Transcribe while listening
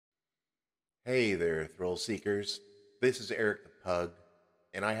Hey there, thrill seekers. This is Eric the Pug,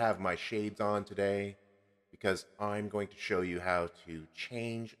 and I have my shades on today because I'm going to show you how to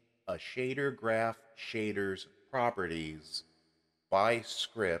change a shader graph shader's properties by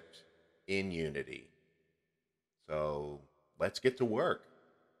script in Unity. So let's get to work.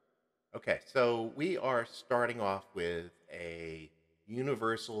 Okay, so we are starting off with a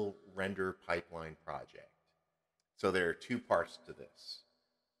universal render pipeline project. So there are two parts to this.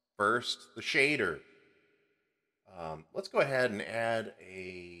 First, the shader. Let's go ahead and add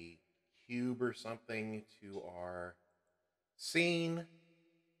a cube or something to our scene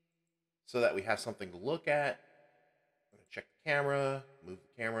so that we have something to look at. I'm going to check the camera, move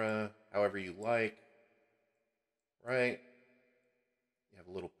the camera however you like, right? You have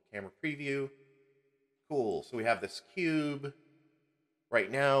a little camera preview. Cool. So we have this cube. Right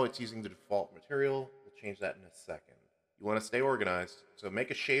now, it's using the default material. We'll change that in a second. You want to stay organized. So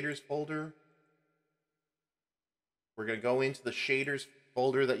make a shaders folder. We're going to go into the shaders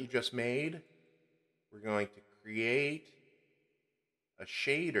folder that you just made. We're going to create a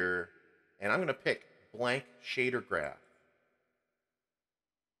shader, and I'm going to pick blank shader graph.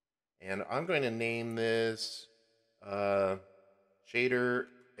 And I'm going to name this shader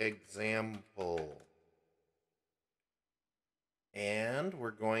example. And we're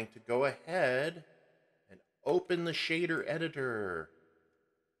going to go ahead and open the shader editor.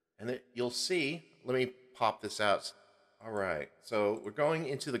 And you'll see, let me pop this out. All right, so we're going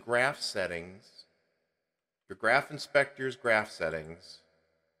into the graph settings, your graph inspector's graph settings,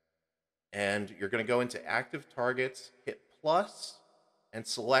 and you're going to go into active targets, hit plus, and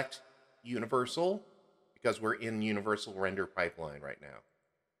select universal because we're in universal render pipeline right now.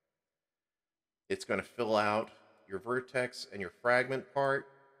 It's going to fill out your vertex and your fragment part.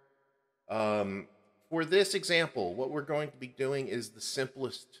 For this example, what we're going to be doing is the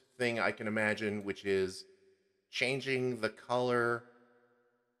simplest thing I can imagine, which is changing the color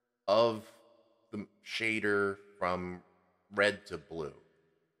of the shader from red to blue.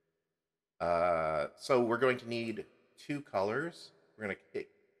 So we're going to need two colors. We're going to hit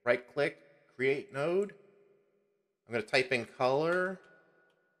right click, create node. I'm going to type in color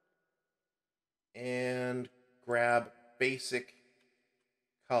and grab basic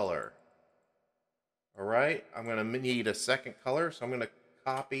color. All right, I'm going to need a second color, so I'm going to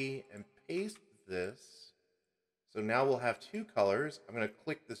copy and paste this. So now we'll have two colors. I'm going to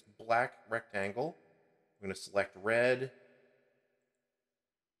click this black rectangle. I'm going to select red.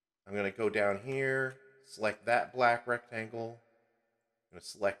 I'm going to go down here, select that black rectangle. I'm going to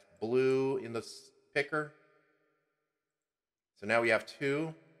select blue in the picker. So now we have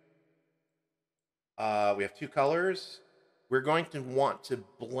two. We have two colors. We're going to want to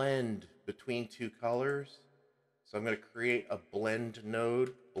blend between two colors. So I'm going to create a blend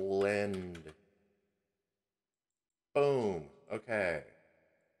node, blend. Boom. Okay.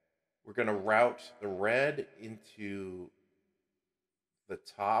 We're going to route the red into the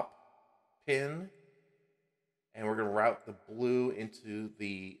top pin, and we're going to route the blue into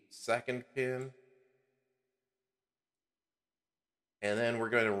the second pin, and then we're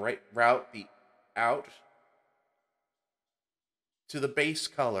going to route the out to the base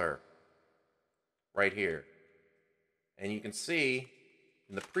color right here. And you can see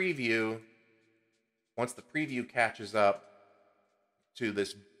in the preview, once the preview catches up to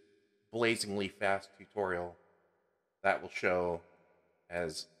this blazingly fast tutorial, that will show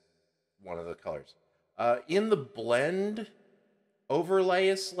as one of the colors. In the blend, overlay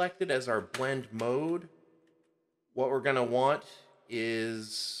is selected as our blend mode. What we're going to want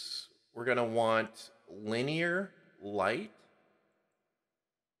is we're going to want linear light.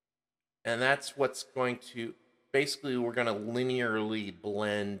 And that's what's going to, basically we're going to linearly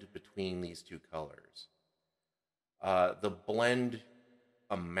blend between these two colors. The blend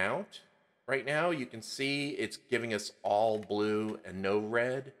amount, right now you can see it's giving us all blue and no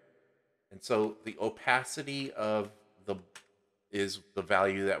red. And so the opacity of is the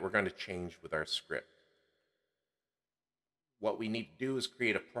value that we're going to change with our script. What we need to do is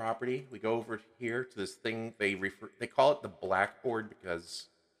create a property. We go over here to this thing, they call it the blackboard because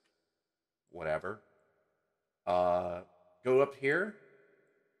whatever. Go up here,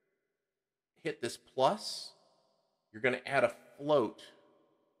 hit this plus. You're going to add a float.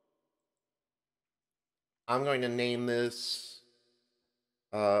 I'm going to name this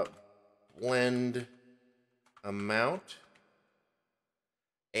blend amount.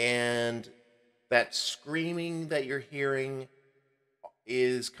 And that screaming that you're hearing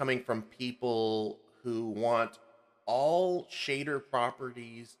is coming from people who want all shader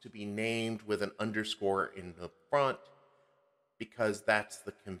properties to be named with an underscore in the front because that's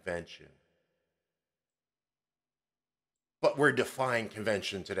the convention. But we're defying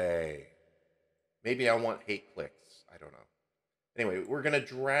convention today. Maybe I want hate clicks. I don't know. Anyway, we're going to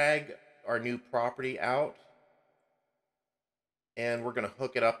drag our new property out, and we're going to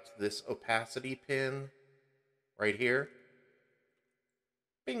hook it up to this opacity pin right here.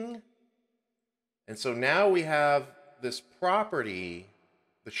 Bing. And so now we have this property.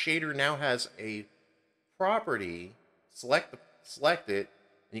 The shader now has a property. Select it,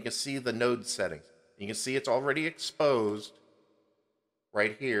 and you can see the node settings. You can see it's already exposed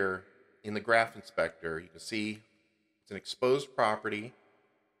right here in the graph inspector. You can see it's an exposed property.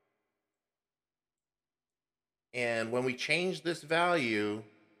 And when we change this value,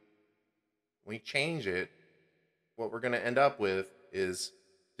 when we change it, what we're going to end up with is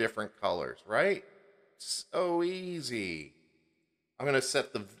different colors, right? So easy. I'm going to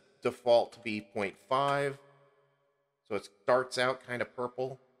set the default to be 0.5, so it starts out kind of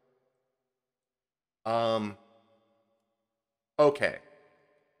purple. Okay.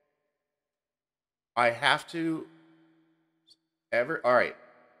 I have to all right.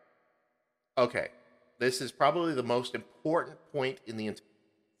 Okay. This is probably the most important point in the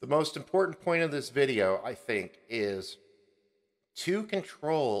most important point of this video, I think, is to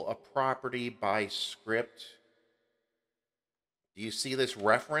control a property by script. Do you see this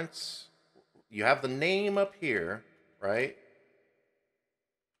reference? You have the name up here, right?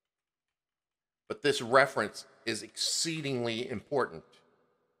 But this reference is exceedingly important.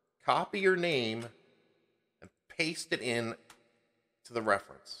 Copy your name and paste it in to the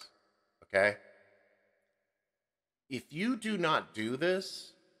reference, okay? If you do not do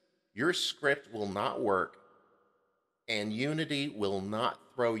this, your script will not work, and Unity will not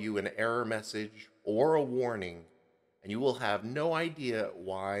throw you an error message or a warning, and you will have no idea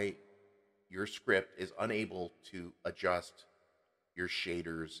why your script is unable to adjust your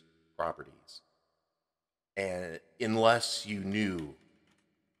shader's properties. And unless you knew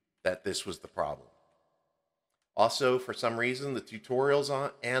that this was the problem. Also, for some reason, the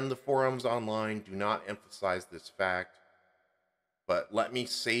tutorials and the forums online do not emphasize this fact, but let me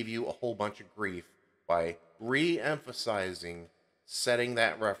save you a whole bunch of grief by re-emphasizing setting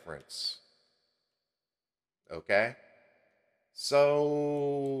that reference. Okay?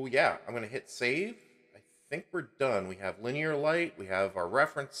 So, yeah, I'm going to hit save. I think we're done. We have linear light, we have our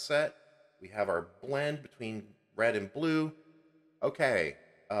reference set, we have our blend between red and blue. Okay.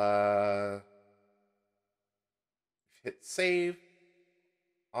 Hit save.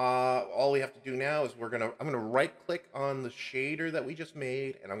 All we have to do now is I'm gonna right click on the shader that we just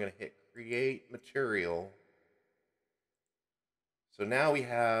made, and I'm gonna hit create material. So now we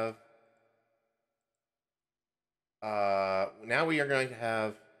have now we're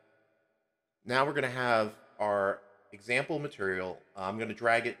gonna have our example material. I'm gonna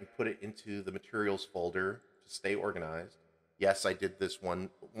drag it and put it into the materials folder to stay organized. Yes, I did this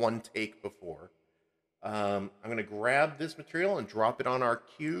one take before. I'm going to grab this material and drop it on our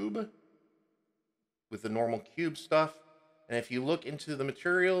cube with the normal cube stuff. And if you look into the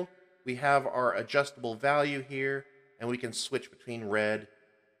material, we have our adjustable value here, and we can switch between red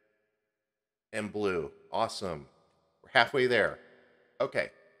and blue. Awesome. We're halfway there.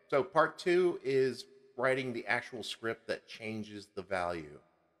 Okay, so part 2 is writing the actual script that changes the value.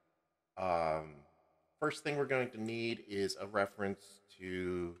 First thing we're going to need is a reference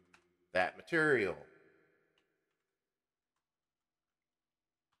to that material.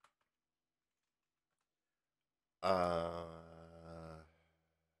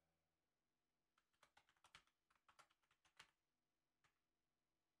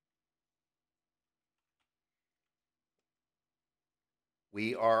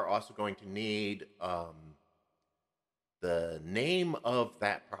 We are also going to need the name of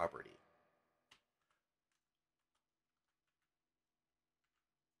that property.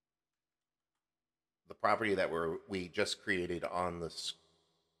 The property that we just created on the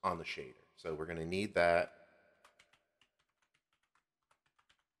shader. So we're going to need that.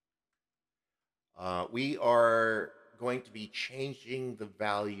 We are going to be changing the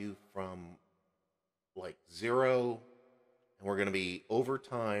value from like 0, and we're going to be over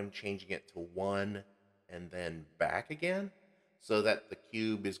time changing it to 1 and then back again, so that the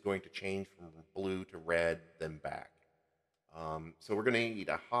cube is going to change from blue to red, then back. So we're going to need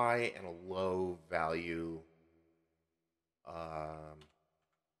a high and a low value.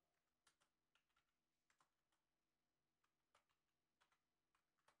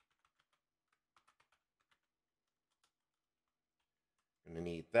 We're going to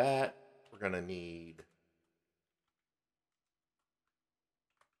need that. We're going to need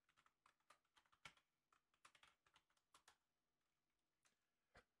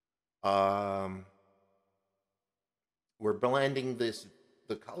we're blending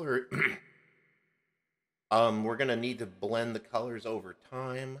the color. We're going to need to blend the colors over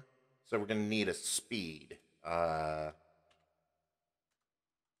time. So we're going to need a speed. My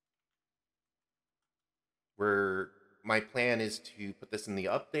plan is to put this in the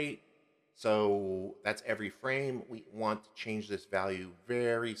update. So that's every frame. We want to change this value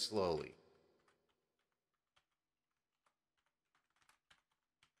very slowly.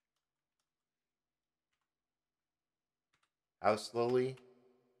 How slowly?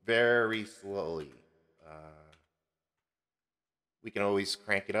 Very slowly. We can always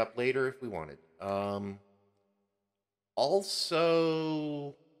crank it up later if we wanted.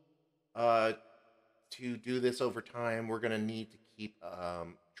 Also, to do this over time, we're going to need to keep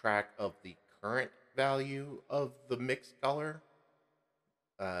track of the current value of the mixed color.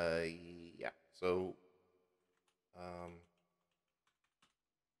 Yeah, so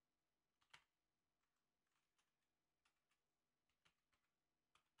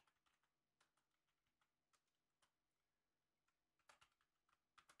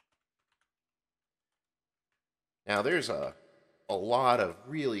now there's a lot of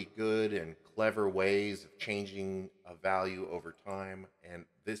really good and clever ways of changing a value over time, and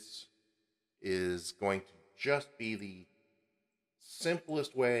this is going to just be the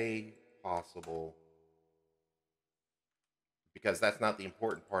simplest way possible because that's not the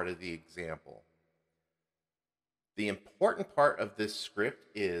important part of the example. The important part of this script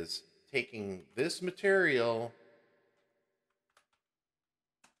is taking this material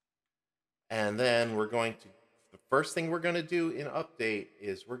and then the first thing we're going to do in update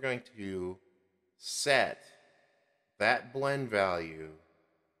is we're going to set that blend value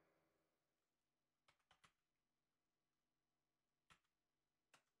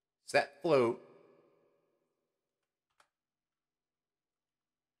set float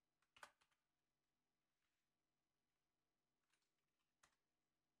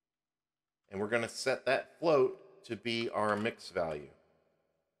and we're going to set that float to be our mix value.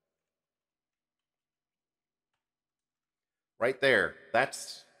 Right there.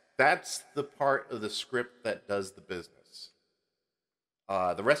 That's the part of the script that does the business.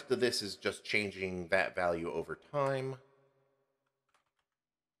 The rest of this is just changing that value over time.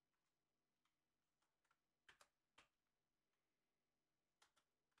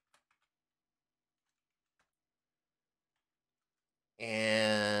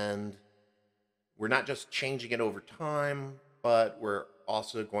 And we're not just changing it over time, but we're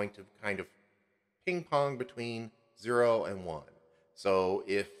also going to kind of ping pong between 0 and 1. So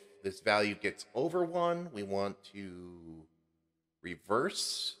if this value gets over 1, we want to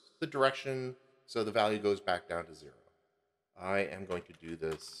reverse the direction so the value goes back down to 0. I am going to do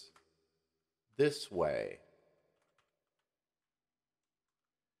this way.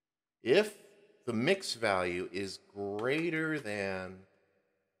 If the mix value is greater than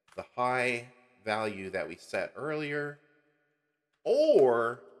the high value that we set earlier,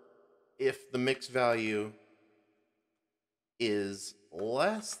 or if the mix value is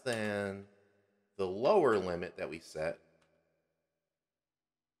less than the lower limit that we set,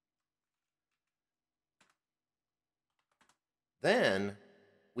 then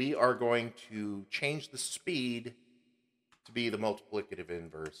we are going to change the speed to be the multiplicative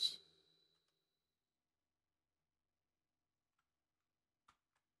inverse.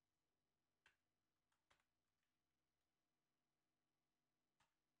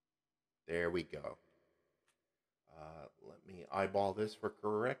 There we go. Let me eyeball this for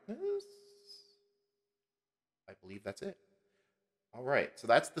correctness. I believe that's it. All right, so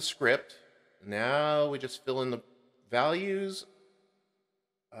that's the script. Now we just fill in the values.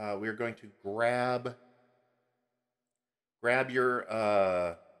 We're going to grab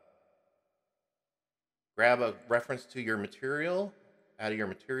a reference to your material out of your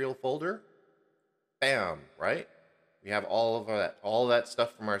material folder. Bam, right? We have all of that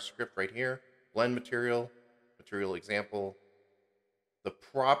stuff from our script right here. Blend material, material example. The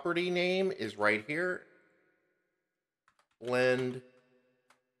property name is right here. Blend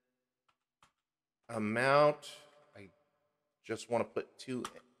amount. I just want to put 2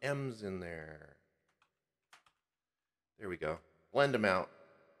 M's in there. There we go. Blend amount.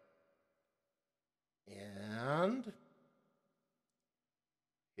 And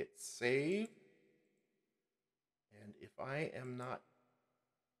hit save. And if I am not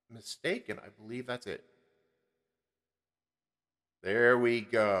mistaken, I believe that's it. There we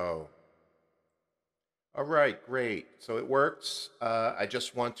go. All right, great. So it works. I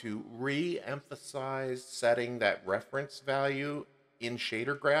just want to re-emphasize setting that reference value in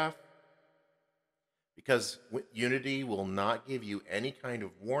shader graph because Unity will not give you any kind of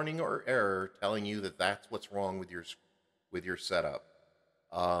warning or error telling you that that's what's wrong with your with your setup.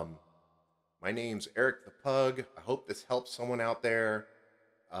 My name's Eric the Pug. I hope this helps someone out there.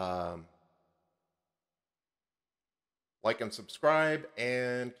 Like and subscribe,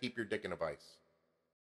 and keep your dick in a vise.